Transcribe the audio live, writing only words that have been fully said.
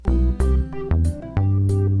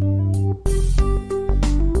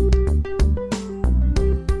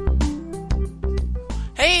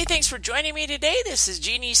for joining me today. This is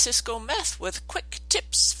Jeannie Cisco Meth with quick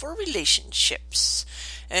tips for relationships.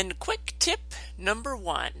 And quick tip number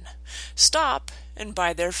 1, stop and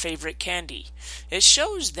buy their favorite candy. It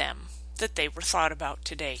shows them that they were thought about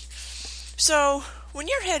today. So when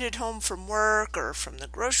you're headed home from work or from the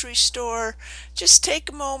grocery store, just take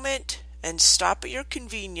a moment and stop at your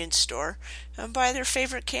convenience store and buy their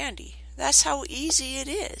favorite candy. That's how easy it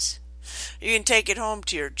is. You can take it home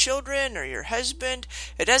to your children or your husband.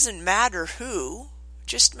 It doesn't matter who.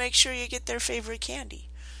 Just make sure you get their favorite candy.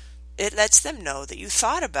 It lets them know that you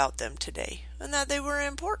thought about them today and that they were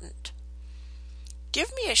important.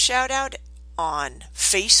 Give me a shout out on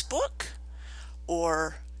Facebook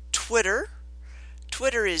or Twitter.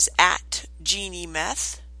 Twitter is at Jeannie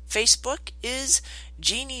Meth. Facebook is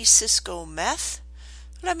Jeannie Cisco Meth.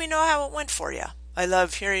 Let me know how it went for you. I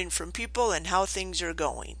love hearing from people and how things are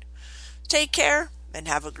going. Take care and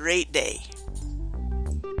have a great day.